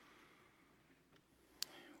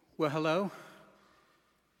Well, hello.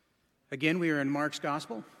 Again, we are in Mark's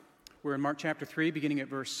Gospel. We're in Mark chapter 3, beginning at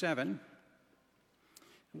verse 7.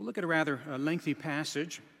 We'll look at a rather lengthy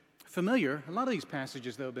passage. Familiar. A lot of these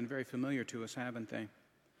passages, though, have been very familiar to us, haven't they?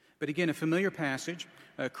 But again, a familiar passage,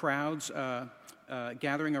 crowds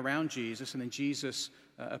gathering around Jesus, and then Jesus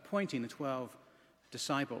appointing the 12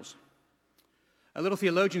 disciples. Little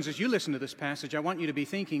theologians, as you listen to this passage, I want you to be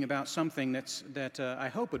thinking about something that I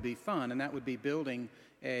hope would be fun, and that would be building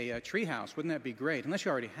a tree house. Wouldn't that be great? Unless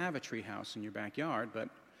you already have a tree house in your backyard, but it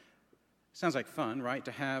sounds like fun, right,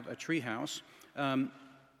 to have a tree house.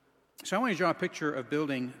 So I want to draw a picture of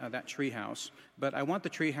building that tree house, but I want the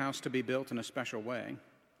tree house to be built in a special way.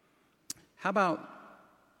 How about,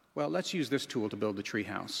 well, let's use this tool to build the tree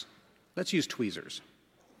house. Let's use tweezers.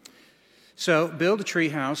 So build a tree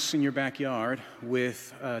house in your backyard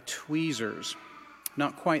with tweezers.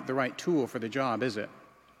 Not quite the right tool for the job, is it?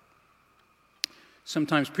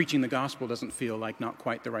 Sometimes preaching the gospel doesn't feel like not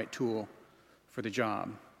quite the right tool for the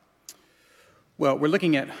job. Well, we're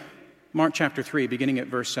looking at Mark chapter 3, beginning at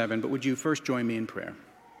verse 7, but would you first join me in prayer?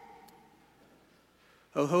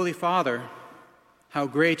 O Holy Father, how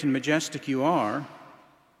great and majestic you are,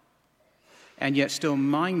 and yet still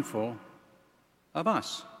mindful of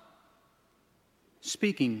us,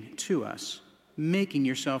 speaking to us, making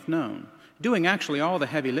yourself known, doing actually all the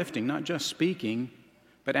heavy lifting, not just speaking,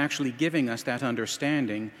 but actually giving us that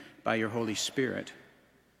understanding by your Holy Spirit.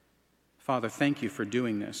 Father, thank you for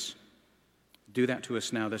doing this. Do that to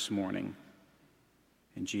us now this morning.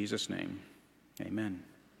 In Jesus' name, amen.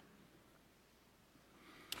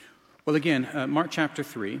 Well, again, Mark chapter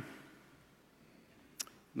 3.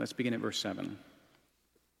 Let's begin at verse 7.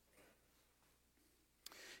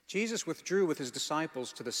 Jesus withdrew with his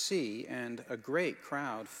disciples to the sea, and a great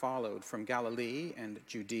crowd followed from Galilee and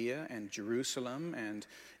Judea and Jerusalem and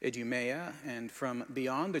Idumea and from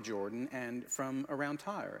beyond the Jordan and from around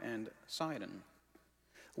Tyre and Sidon.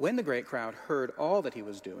 When the great crowd heard all that he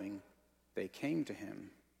was doing, they came to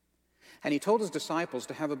him. And he told his disciples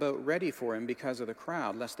to have a boat ready for him because of the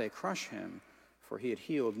crowd, lest they crush him, for he had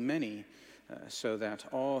healed many, so that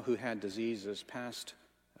all who had diseases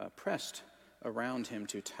pressed around him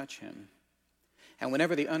to touch him. And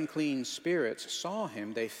whenever the unclean spirits saw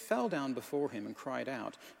him, they fell down before him and cried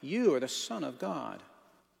out, "You are the Son of God."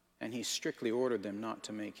 And he strictly ordered them not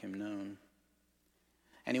to make him known.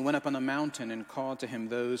 And he went up on the mountain and called to him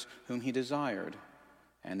those whom he desired,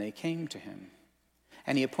 and they came to him.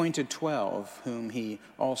 And he appointed 12, whom he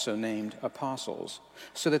also named apostles,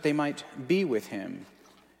 so that they might be with him,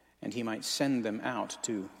 and he might send them out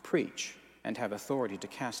to preach and have authority to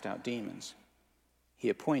cast out demons. He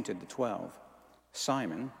appointed the 12,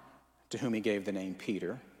 Simon, to whom he gave the name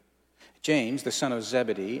Peter, James, the son of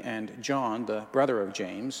Zebedee, and John, the brother of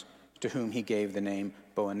James, to whom he gave the name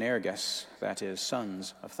Boanerges, that is,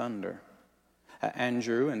 sons of thunder,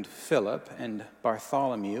 Andrew and Philip and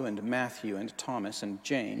Bartholomew and Matthew and Thomas and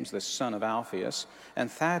James, the son of Alphaeus,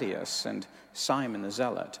 and Thaddeus and Simon the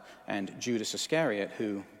Zealot, and Judas Iscariot,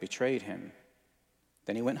 who betrayed him.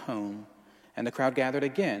 Then he went home, and the crowd gathered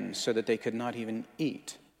again so that they could not even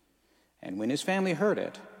eat. And when his family heard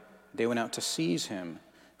it, they went out to seize him,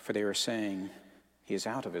 for they were saying, "He is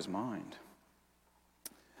out of his mind."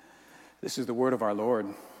 This is the word of our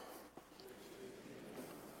Lord.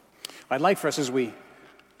 I'd like for us, as we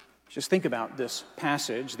just think about this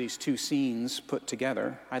passage, these two scenes put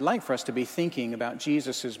together, I'd like for us to be thinking about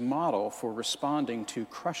Jesus' model for responding to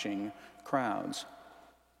crushing crowds.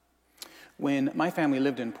 When my family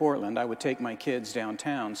lived in Portland, I would take my kids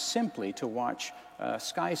downtown simply to watch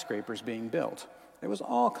skyscrapers being built. There was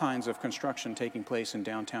all kinds of construction taking place in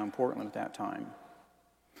downtown Portland at that time.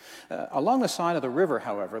 Along the side of the river,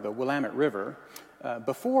 however, the Willamette River,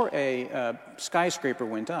 before a skyscraper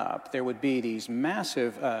went up, there would be these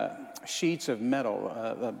massive sheets of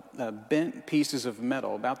metal, bent pieces of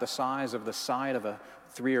metal about the size of the side of a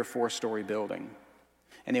 3- or 4-story building.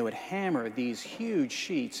 And they would hammer these huge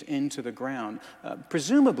sheets into the ground,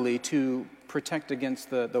 presumably to protect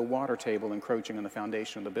against the water table encroaching on the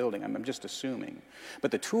foundation of the building. I'm just assuming.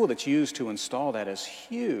 But the tool that's used to install that is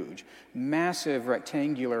huge, massive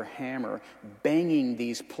rectangular hammer banging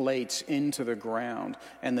these plates into the ground,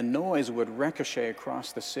 and the noise would ricochet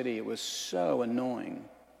across the city. It was so annoying.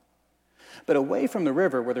 But away from the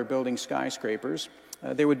river where they're building skyscrapers,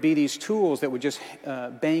 there would be these tools that would just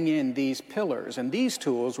bang in these pillars. And these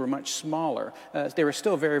tools were much smaller. They were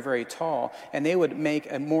still very, very tall. And they would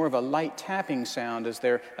make more of a light tapping sound as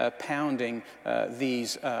they're pounding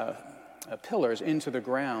these pillars into the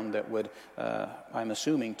ground that would, I'm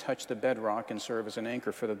assuming, touch the bedrock and serve as an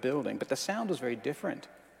anchor for the building. But the sound was very different.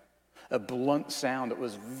 a blunt sound that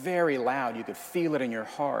was very loud. You could feel it in your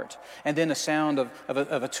heart. And then a sound of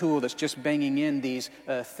a tool that's just banging in these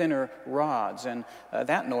thinner rods. And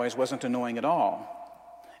that noise wasn't annoying at all.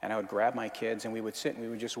 And I would grab my kids and we would sit and we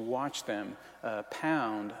would just watch them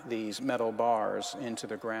pound these metal bars into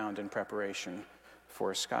the ground in preparation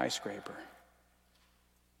for a skyscraper.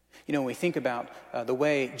 You know, when we think about the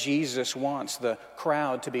way Jesus wants the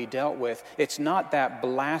crowd to be dealt with, it's not that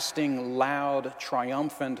blasting, loud,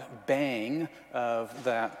 triumphant bang of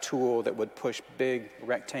that tool that would push big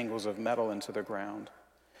rectangles of metal into the ground.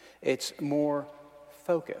 It's more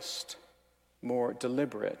focused, more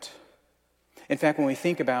deliberate. In fact, when we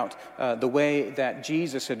think about the way that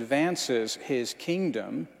Jesus advances his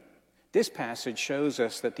kingdom, this passage shows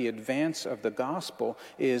us that the advance of the gospel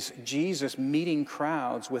is Jesus meeting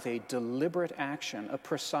crowds with a deliberate action, a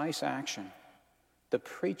precise action, the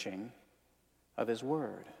preaching of his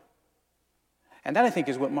word. And that, I think,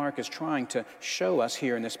 is what Mark is trying to show us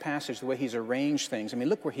here in this passage, the way he's arranged things. I mean,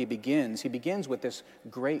 look where he begins. He begins with this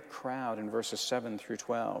great crowd in verses 7 through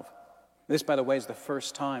 12. This, by the way, is the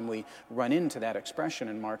first time we run into that expression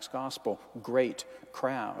in Mark's gospel, great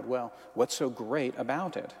crowd. Well, what's so great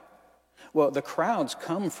about it? Well, the crowds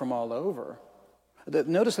come from all over.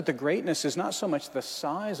 Notice that the greatness is not so much the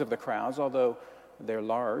size of the crowds, although they're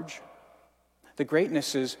large. The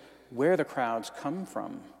greatness is where the crowds come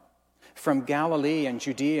from. From Galilee and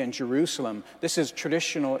Judea and Jerusalem. This is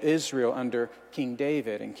traditional Israel under King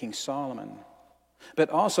David and King Solomon.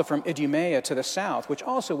 But also from Idumea to the south, which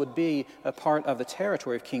also would be a part of the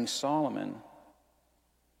territory of King Solomon.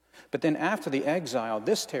 But then after the exile,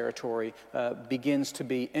 this territory begins to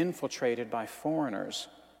be infiltrated by foreigners,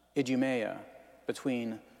 Idumea,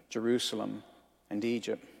 between Jerusalem and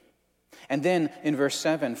Egypt. And then in verse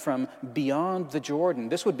 7, from beyond the Jordan,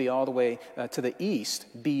 this would be all the way to the east,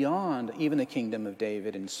 beyond even the kingdom of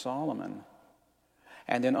David and Solomon.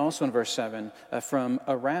 And then also in verse 7, from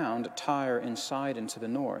around Tyre and Sidon to the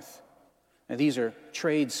north. Now, these are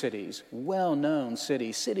trade cities, well-known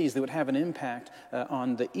cities, cities that would have an impact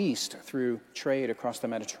on the east through trade across the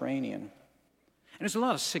Mediterranean. And there's a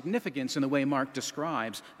lot of significance in the way Mark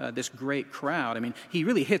describes this great crowd. I mean, he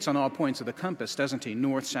really hits on all points of the compass, doesn't he?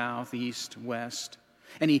 North, south, east, west.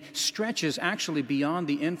 And he stretches actually beyond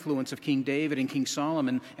the influence of King David and King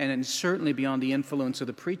Solomon, and certainly beyond the influence of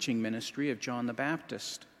the preaching ministry of John the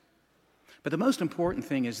Baptist. But the most important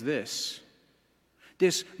thing is this.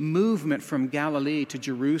 This movement from Galilee to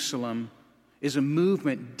Jerusalem is a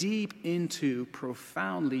movement deep into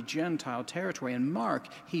profoundly Gentile territory. And Mark,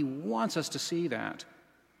 he wants us to see that.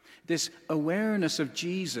 This awareness of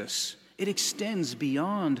Jesus, it extends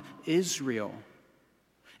beyond Israel.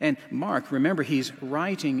 And Mark, remember, he's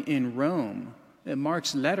writing in Rome.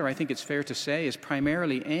 Mark's letter, I think it's fair to say, is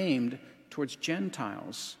primarily aimed towards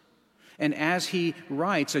Gentiles. And as he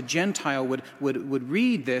writes, a Gentile would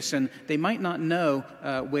read this, and they might not know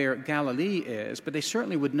where Galilee is, but they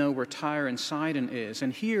certainly would know where Tyre and Sidon is.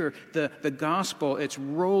 And here, the gospel, it's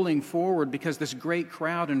rolling forward because this great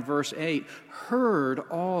crowd in verse 8 heard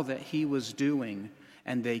all that he was doing,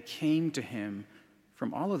 and they came to him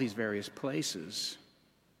from all of these various places.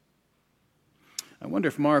 I wonder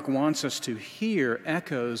if Mark wants us to hear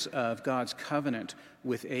echoes of God's covenant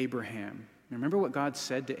with Abraham. Remember what God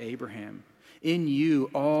said to Abraham. In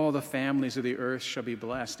you, all the families of the earth shall be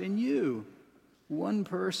blessed. In you, one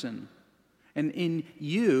person. And in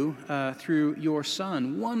you, through your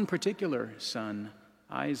son, one particular son,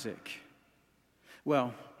 Isaac.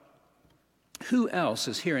 Well, who else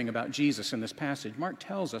is hearing about Jesus in this passage? Mark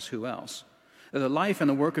tells us who else. The life and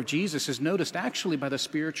the work of Jesus is noticed actually by the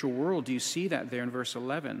spiritual world. Do you see that there in verse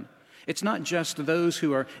 11? It's not just those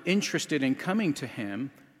who are interested in coming to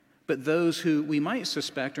him, but those who we might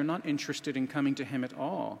suspect are not interested in coming to him at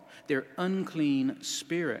all. They're unclean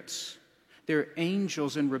spirits. They're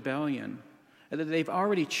angels in rebellion. They've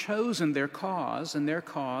already chosen their cause, and their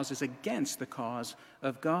cause is against the cause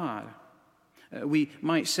of God. We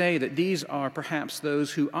might say that these are perhaps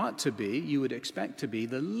those who ought to be, you would expect to be,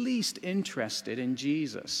 the least interested in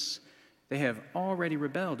Jesus. They have already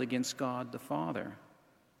rebelled against God the Father.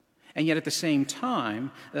 And yet at the same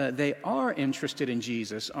time, they are interested in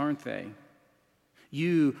Jesus, aren't they?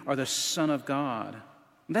 You are the Son of God.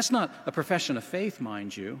 And that's not a profession of faith,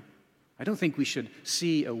 mind you. I don't think we should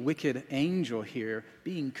see a wicked angel here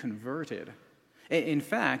being converted. In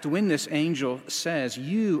fact, when this angel says,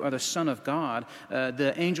 you are the Son of God,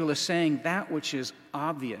 the angel is saying that which is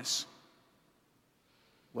obvious.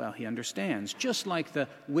 Well, he understands, just like the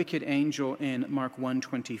wicked angel in Mark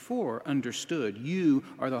 1:24 understood, you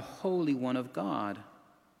are the Holy One of God.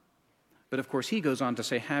 But of course, he goes on to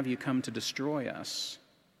say, have you come to destroy us?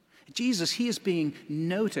 Jesus, he is being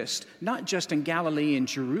noticed, not just in Galilee and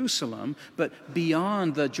Jerusalem, but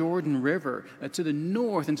beyond the Jordan River, to the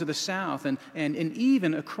north and to the south, and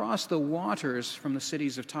even across the waters from the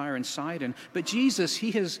cities of Tyre and Sidon. But Jesus,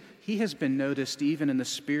 he has been noticed even in the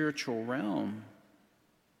spiritual realm.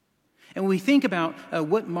 And when we think about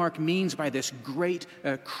what Mark means by this great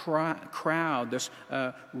crowd, this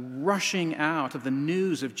rushing out of the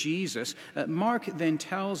news of Jesus, Mark then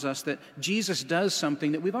tells us that Jesus does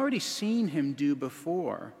something that we've already seen him do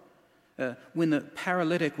before. When the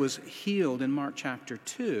paralytic was healed in Mark chapter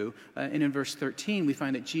 2, and in verse 13, we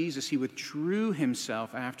find that Jesus, he withdrew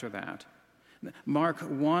himself after that. Mark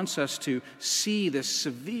wants us to see this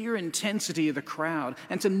severe intensity of the crowd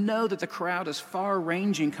and to know that the crowd is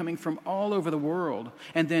far-ranging, coming from all over the world.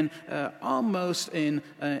 And then almost in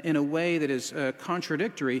a way that is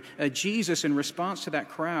contradictory, Jesus, in response to that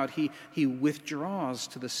crowd, he withdraws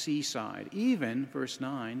to the seaside, even, verse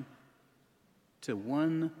 9, to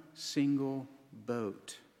one single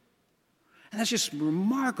boat. And that's just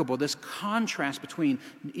remarkable, this contrast between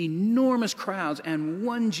enormous crowds and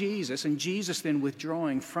one Jesus, and Jesus then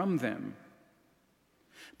withdrawing from them.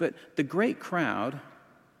 But the great crowd,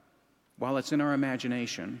 while it's in our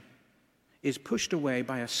imagination, is pushed away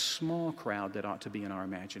by a small crowd that ought to be in our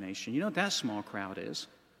imagination. You know what that small crowd is?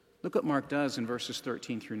 Look what Mark does in verses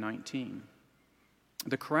 13 through 19.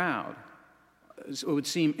 The crowd, it would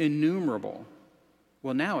seem innumerable.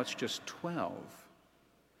 Well, now it's just 12.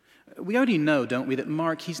 We already know, don't we, that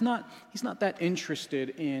Mark, he's not that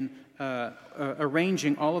interested in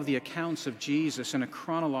arranging all of the accounts of Jesus in a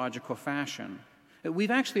chronological fashion.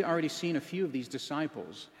 We've actually already seen a few of these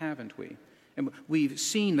disciples, haven't we? And we've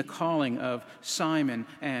seen the calling of Simon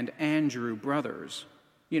and Andrew, brothers.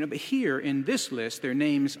 But here in this list, their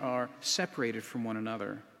names are separated from one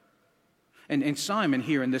another. And Simon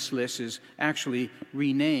here in this list is actually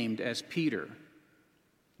renamed as Peter,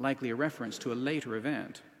 likely a reference to a later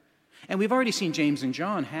event. And we've already seen James and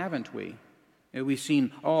John, haven't we? We've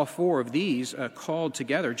seen all four of these called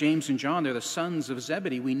together. James and John, they're the sons of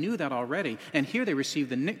Zebedee. We knew that already. And here they receive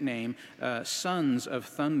the nickname Sons of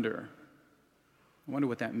Thunder. I wonder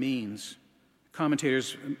what that means.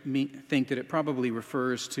 Commentators think that it probably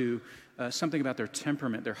refers to something about their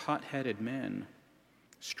temperament. They're hot-headed men,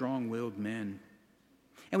 strong-willed men.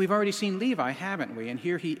 And we've already seen Levi, haven't we? And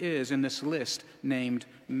here he is in this list named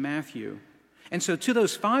Matthew. And so to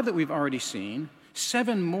those 5 that we've already seen,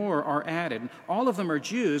 7 more are added. All of them are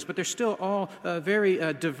Jews, but they're still all very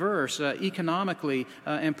diverse economically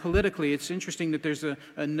and politically. It's interesting that there's a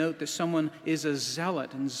note that someone is a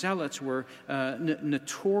zealot, and zealots were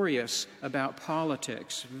notorious about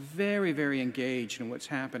politics, very, very engaged in what's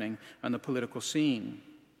happening on the political scene.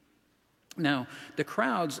 Now, the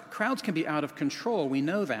crowds can be out of control, we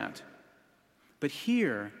know that. But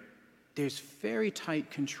here, there's very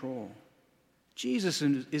tight control. Jesus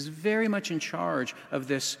is very much in charge of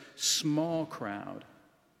this small crowd,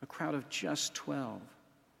 a crowd of just 12.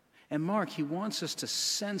 And Mark, he wants us to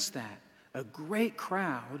sense that, a great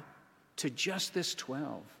crowd to just this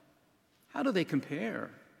 12. How do they compare?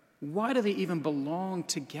 Why do they even belong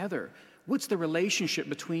together? What's the relationship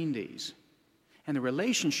between these? And the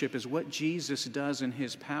relationship is what Jesus does in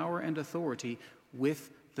his power and authority with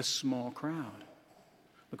the small crowd.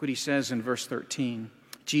 Look what he says in verse 13.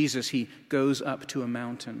 Jesus, he goes up to a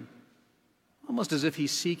mountain, almost as if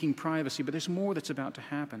he's seeking privacy, but there's more that's about to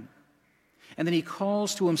happen. And then he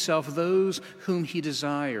calls to himself those whom he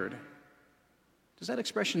desired. Does that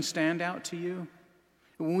expression stand out to you?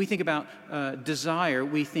 When we think about desire,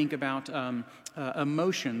 we think about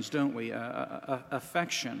emotions, don't we?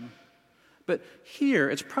 Affection. But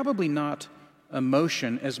here, it's probably not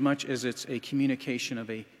emotion as much as it's a communication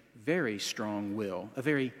of a very strong will, a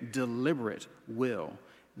very deliberate will.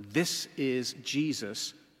 This is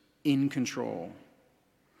Jesus in control.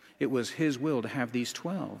 It was his will to have these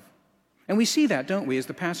 12. And we see that, don't we, as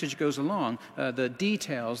the passage goes along, the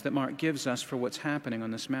details that Mark gives us for what's happening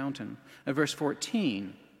on this mountain. In verse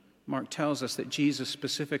 14, Mark tells us that Jesus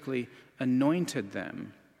specifically anointed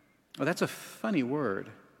them. Well, that's a funny word.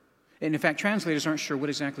 And in fact, translators aren't sure what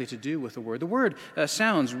exactly to do with the word. The word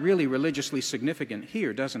sounds really religiously significant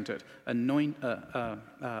here, doesn't it?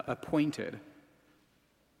 Appointed.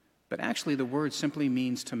 But actually, the word simply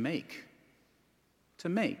means to make. To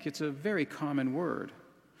make. It's a very common word.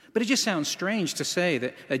 But it just sounds strange to say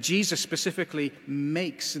that Jesus specifically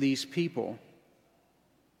makes these people.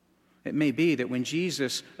 It may be that when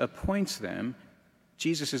Jesus appoints them,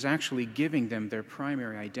 Jesus is actually giving them their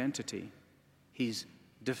primary identity. He's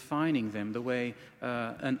defining them the way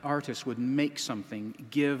an artist would make something,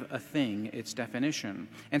 give a thing its definition.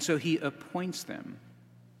 And so he appoints them.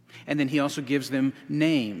 And then he also gives them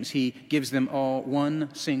names. He gives them all one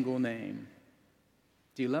single name.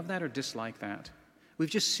 Do you love that or dislike that? We've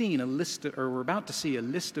just seen we're about to see a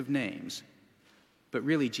list of names, but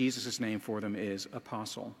really Jesus' name for them is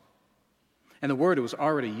apostle. And the word was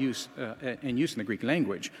already in use in the Greek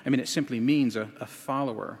language. I mean, it simply means a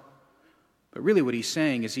follower. But really what he's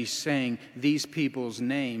saying is these people's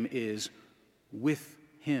name is with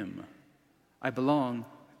him. I belong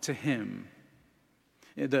to him.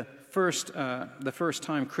 The first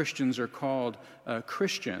time Christians are called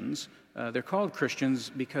Christians, they're called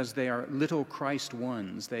Christians because they are little Christ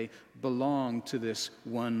ones. They belong to this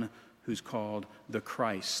one who's called the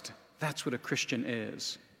Christ. That's what a Christian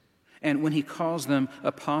is. And when he calls them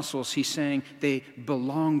apostles, he's saying they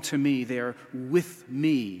belong to me. They are with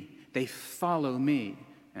me. They follow me.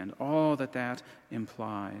 And all that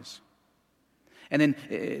implies. And then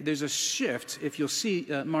there's a shift. If you'll see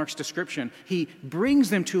Mark's description, he brings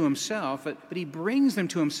them to himself, but he brings them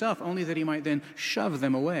to himself only that he might then shove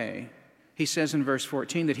them away. He says in verse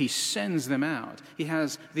 14 that he sends them out. He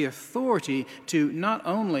has the authority to not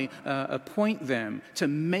only appoint them, to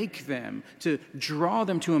make them, to draw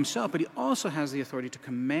them to himself, but he also has the authority to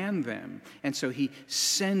command them. And so he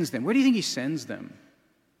sends them. Where do you think he sends them?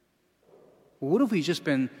 Well, what have we just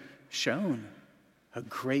been shown? A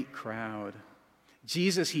great crowd.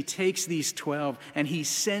 Jesus, he takes these 12 and he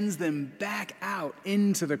sends them back out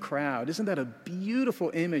into the crowd. Isn't that a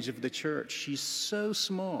beautiful image of the church? She's so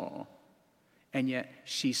small, and yet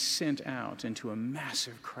she's sent out into a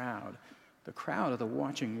massive crowd, the crowd of the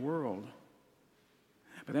watching world.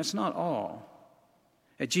 But that's not all.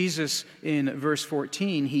 Jesus, in verse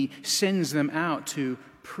 14, he sends them out to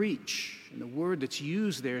preach. And the word that's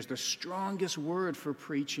used there is the strongest word for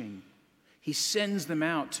preaching. He sends them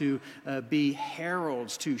out to be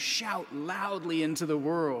heralds, to shout loudly into the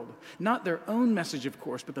world. Not their own message, of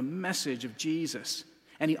course, but the message of Jesus.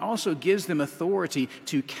 And he also gives them authority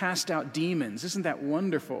to cast out demons. Isn't that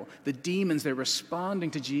wonderful? The demons, they're responding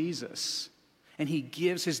to Jesus. And he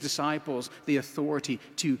gives his disciples the authority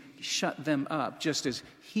to shut them up just as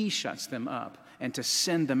he shuts them up, and to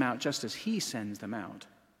send them out just as he sends them out.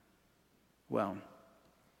 Well,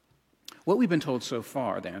 what we've been told so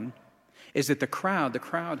far, then, is that the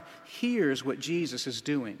crowd hears what Jesus is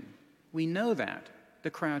doing. We know that. The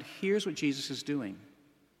crowd hears what Jesus is doing.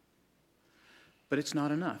 But it's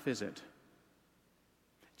not enough, is it?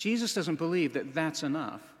 Jesus doesn't believe that that's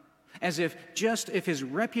enough. As if if his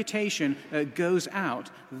reputation goes out,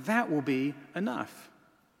 that will be enough.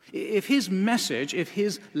 If his message, if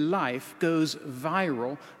his life goes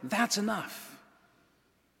viral, that's enough.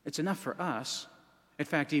 It's enough for us. In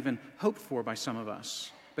fact, even hoped for by some of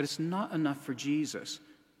us. But it's not enough for Jesus.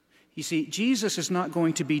 You see, Jesus is not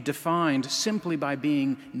going to be defined simply by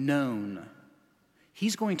being known.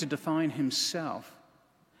 He's going to define himself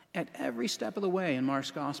at every step of the way in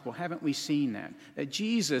Mark's gospel. Haven't we seen that? That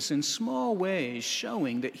Jesus, in small ways,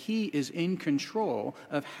 showing that he is in control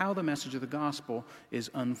of how the message of the gospel is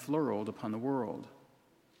unfurled upon the world.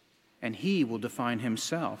 And he will define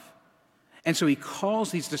himself. And so he calls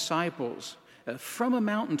these disciples from a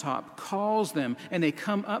mountaintop, calls them, and they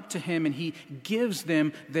come up to him, and he gives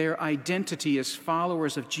them their identity as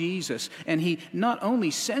followers of Jesus. And he not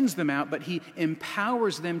only sends them out, but he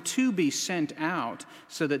empowers them to be sent out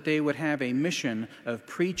so that they would have a mission of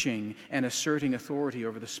preaching and asserting authority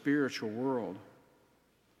over the spiritual world.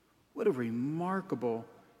 What a remarkable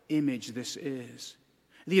image this is.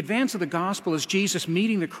 The advance of the gospel is Jesus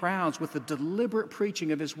meeting the crowds with the deliberate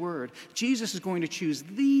preaching of his word. Jesus is going to choose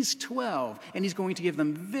these 12, and he's going to give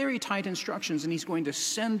them very tight instructions, and he's going to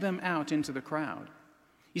send them out into the crowd.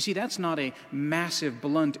 You see, that's not a massive,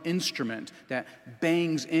 blunt instrument that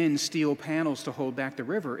bangs in steel panels to hold back the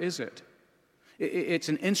river, is it? It's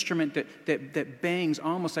an instrument that bangs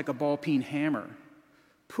almost like a ball-peen hammer,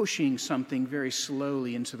 pushing something very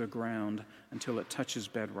slowly into the ground until it touches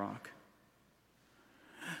bedrock.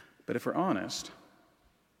 But if we're honest,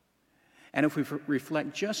 and if we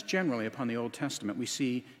reflect just generally upon the Old Testament, we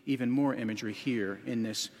see even more imagery here in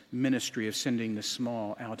this ministry of sending the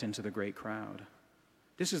small out into the great crowd.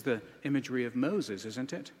 This is the imagery of Moses,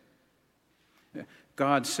 isn't it?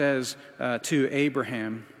 God says to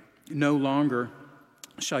Abraham, "No longer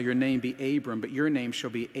shall your name be Abram, but your name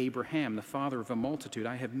shall be Abraham, the father of a multitude.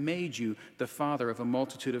 I have made you the father of a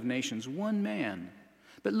multitude of nations, one man."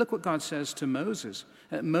 But look what God says to Moses.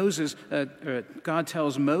 God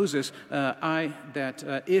tells Moses,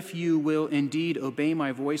 if you will indeed obey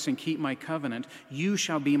my voice and keep my covenant, you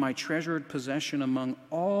shall be my treasured possession among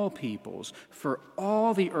all peoples, for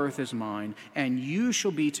all the earth is mine, and you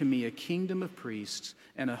shall be to me a kingdom of priests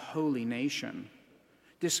and a holy nation.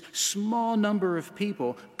 This small number of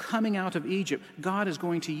people coming out of Egypt, God is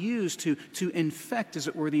going to use to infect, as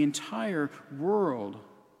it were, the entire world.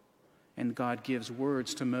 And God gives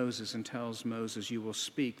words to Moses and tells Moses, you will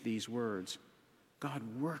speak these words. God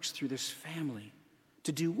works through this family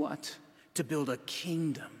to do what? To build a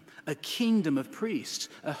kingdom of priests,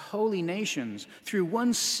 a holy nations, through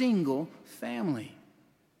one single family.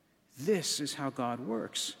 This is how God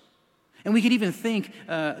works. And we could even think,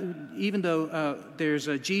 even though there's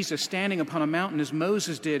Jesus standing upon a mountain as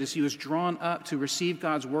Moses did as he was drawn up to receive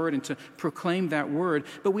God's word and to proclaim that word,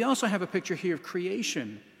 but we also have a picture here of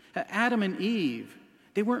creation. Adam and Eve,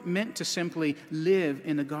 they weren't meant to simply live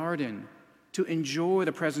in the garden, to enjoy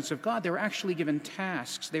the presence of God. They were actually given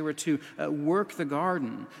tasks. They were to work the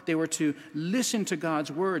garden. They were to listen to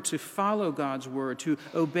God's word, to follow God's word, to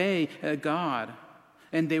obey God.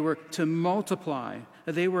 And they were to multiply.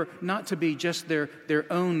 They were not to be just their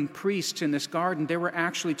own priests in this garden. They were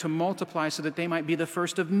actually to multiply so that they might be the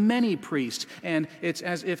first of many priests. And it's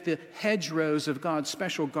as if the hedgerows of God's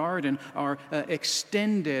special garden are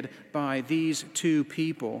extended by these two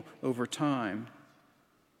people over time.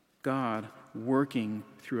 God working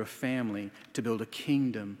through a family to build a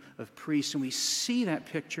kingdom of priests. And we see that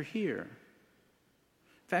picture here.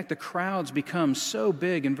 In fact, the crowds become so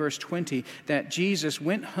big in verse 20 that Jesus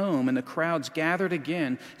went home and the crowds gathered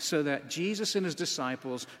again so that Jesus and his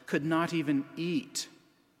disciples could not even eat.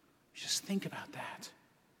 Just think about that.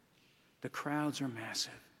 The crowds are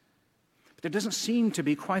massive. But there doesn't seem to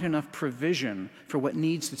be quite enough provision for what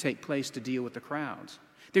needs to take place to deal with the crowds.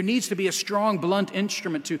 There needs to be a strong, blunt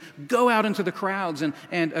instrument to go out into the crowds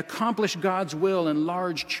and accomplish God's will in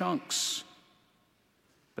large chunks.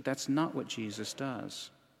 But that's not what Jesus does.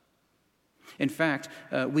 In fact,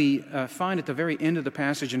 we find at the very end of the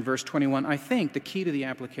passage in verse 21, I think, the key to the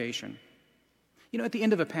application. You know, at the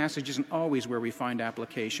end of a passage isn't always where we find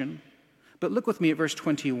application. But look with me at verse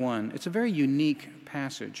 21. It's a very unique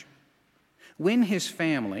passage. When his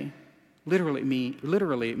family, literally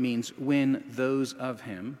it means when those of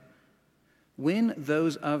him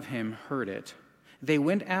heard it, they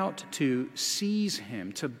went out to seize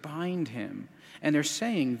him, to bind him. And they're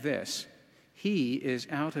saying this, he is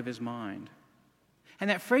out of his mind. And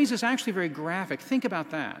that phrase is actually very graphic. Think about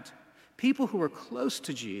that. People who are close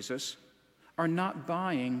to Jesus are not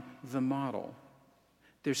buying the model.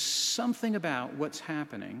 There's something about what's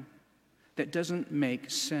happening that doesn't make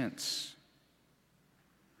sense.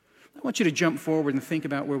 I want you to jump forward and think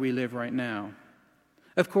about where we live right now.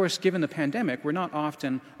 Of course, given the pandemic, we're not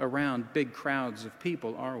often around big crowds of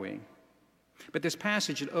people, are we? But this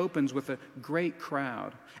passage, it opens with a great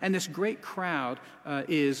crowd. And this great crowd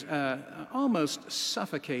is almost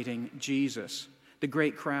suffocating Jesus. The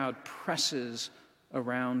great crowd presses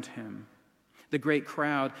around him. The great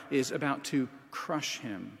crowd is about to crush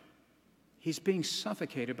him. He's being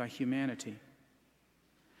suffocated by humanity.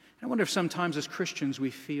 I wonder if sometimes as Christians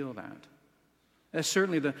we feel that.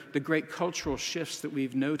 Certainly the great cultural shifts that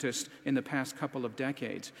we've noticed in the past couple of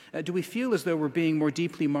decades. Do we feel as though we're being more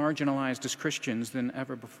deeply marginalized as Christians than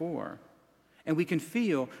ever before? And we can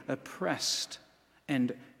feel oppressed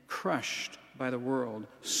and crushed by the world,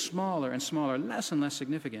 smaller and smaller, less and less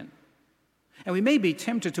significant. And we may be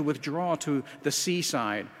tempted to withdraw to the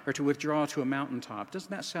seaside or to withdraw to a mountaintop.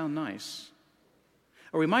 Doesn't that sound nice?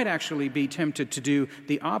 Or we might actually be tempted to do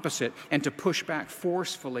the opposite and to push back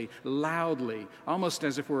forcefully, loudly, almost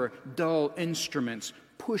as if we're dull instruments,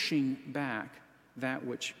 pushing back that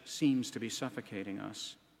which seems to be suffocating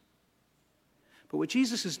us. But what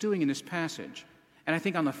Jesus is doing in this passage, and I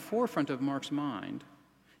think on the forefront of Mark's mind,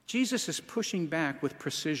 Jesus is pushing back with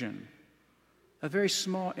precision, a very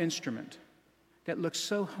small instrument that looks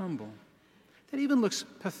so humble, that even looks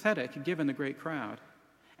pathetic given the great crowd.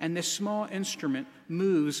 And this small instrument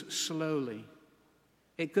moves slowly.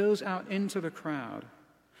 It goes out into the crowd.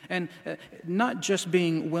 And not just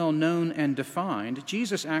being well known and defined,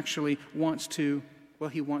 Jesus actually wants to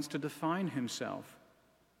define himself.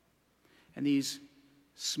 And these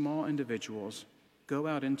small individuals go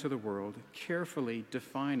out into the world carefully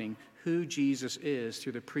defining who Jesus is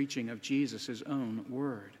through the preaching of Jesus' own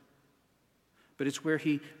word. But it's where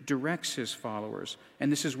he directs his followers,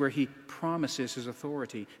 and this is where he promises his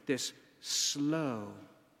authority, this slow,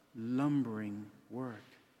 lumbering work.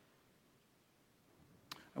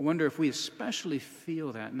 I wonder if we especially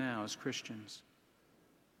feel that now as Christians.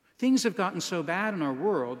 Things have gotten so bad in our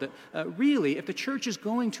world that really, if the church is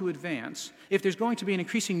going to advance, if there's going to be an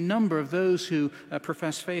increasing number of those who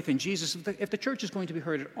profess faith in Jesus, if the church is going to be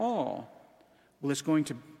heard at all, well, it's going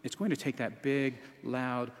to take that big,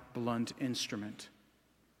 loud, blunt instrument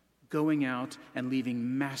going out and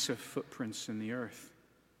leaving massive footprints in the earth.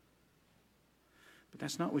 But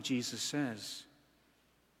that's not what Jesus says.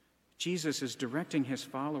 Jesus is directing his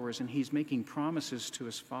followers, and he's making promises to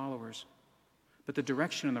his followers. But the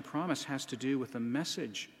direction and the promise has to do with the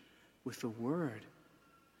message, with the word.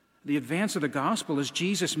 The advance of the gospel is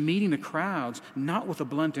Jesus meeting the crowds, not with a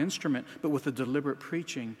blunt instrument, but with the deliberate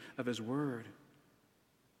preaching of his word.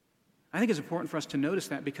 I think it's important for us to notice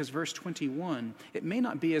that because verse 21, it may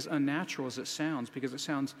not be as unnatural as it sounds, because it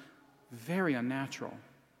sounds very unnatural.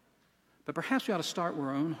 But perhaps we ought to start where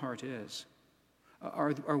our own heart is.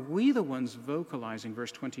 Are we the ones vocalizing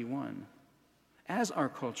verse 21? As our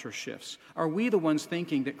culture shifts, are we the ones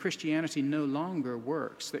thinking that Christianity no longer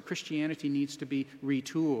works, that Christianity needs to be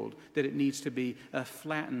retooled, that it needs to be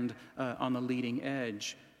flattened on the leading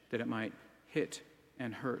edge, that it might hit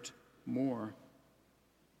and hurt more?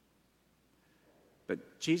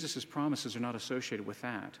 But Jesus' promises are not associated with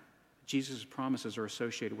that. Jesus' promises are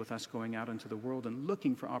associated with us going out into the world and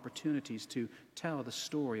looking for opportunities to tell the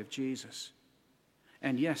story of Jesus.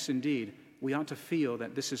 And yes, indeed, we ought to feel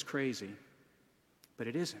that this is crazy, but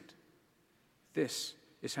it isn't. This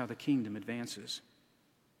is how the kingdom advances.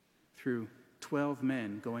 Through 12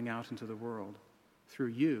 men going out into the world, through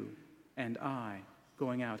you and I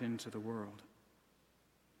going out into the world.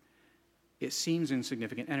 It seems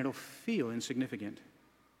insignificant, and it'll feel insignificant,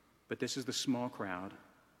 but this is the small crowd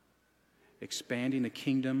expanding the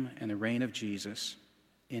kingdom and the reign of Jesus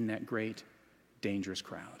in that great, dangerous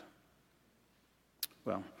crowd.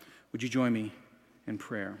 Well, would you join me in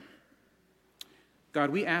prayer? God,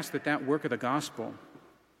 we ask that that work of the gospel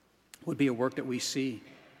would be a work that we see.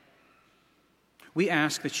 We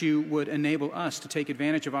ask that you would enable us to take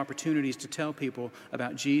advantage of opportunities to tell people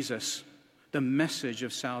about Jesus, the message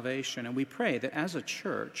of salvation. And we pray that as a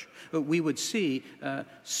church, we would see,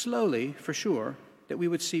 slowly for sure, that we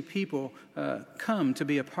would see people come to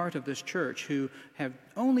be a part of this church who have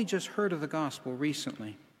only just heard of the gospel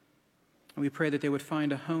recently. And we pray that they would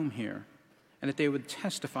find a home here and that they would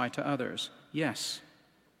testify to others. Yes,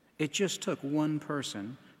 it just took one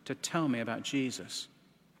person to tell me about Jesus,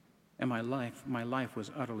 and my life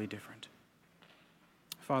was utterly different.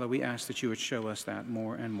 Father, we ask that you would show us that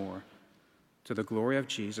more and more. To the glory of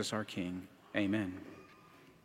Jesus, our King. Amen.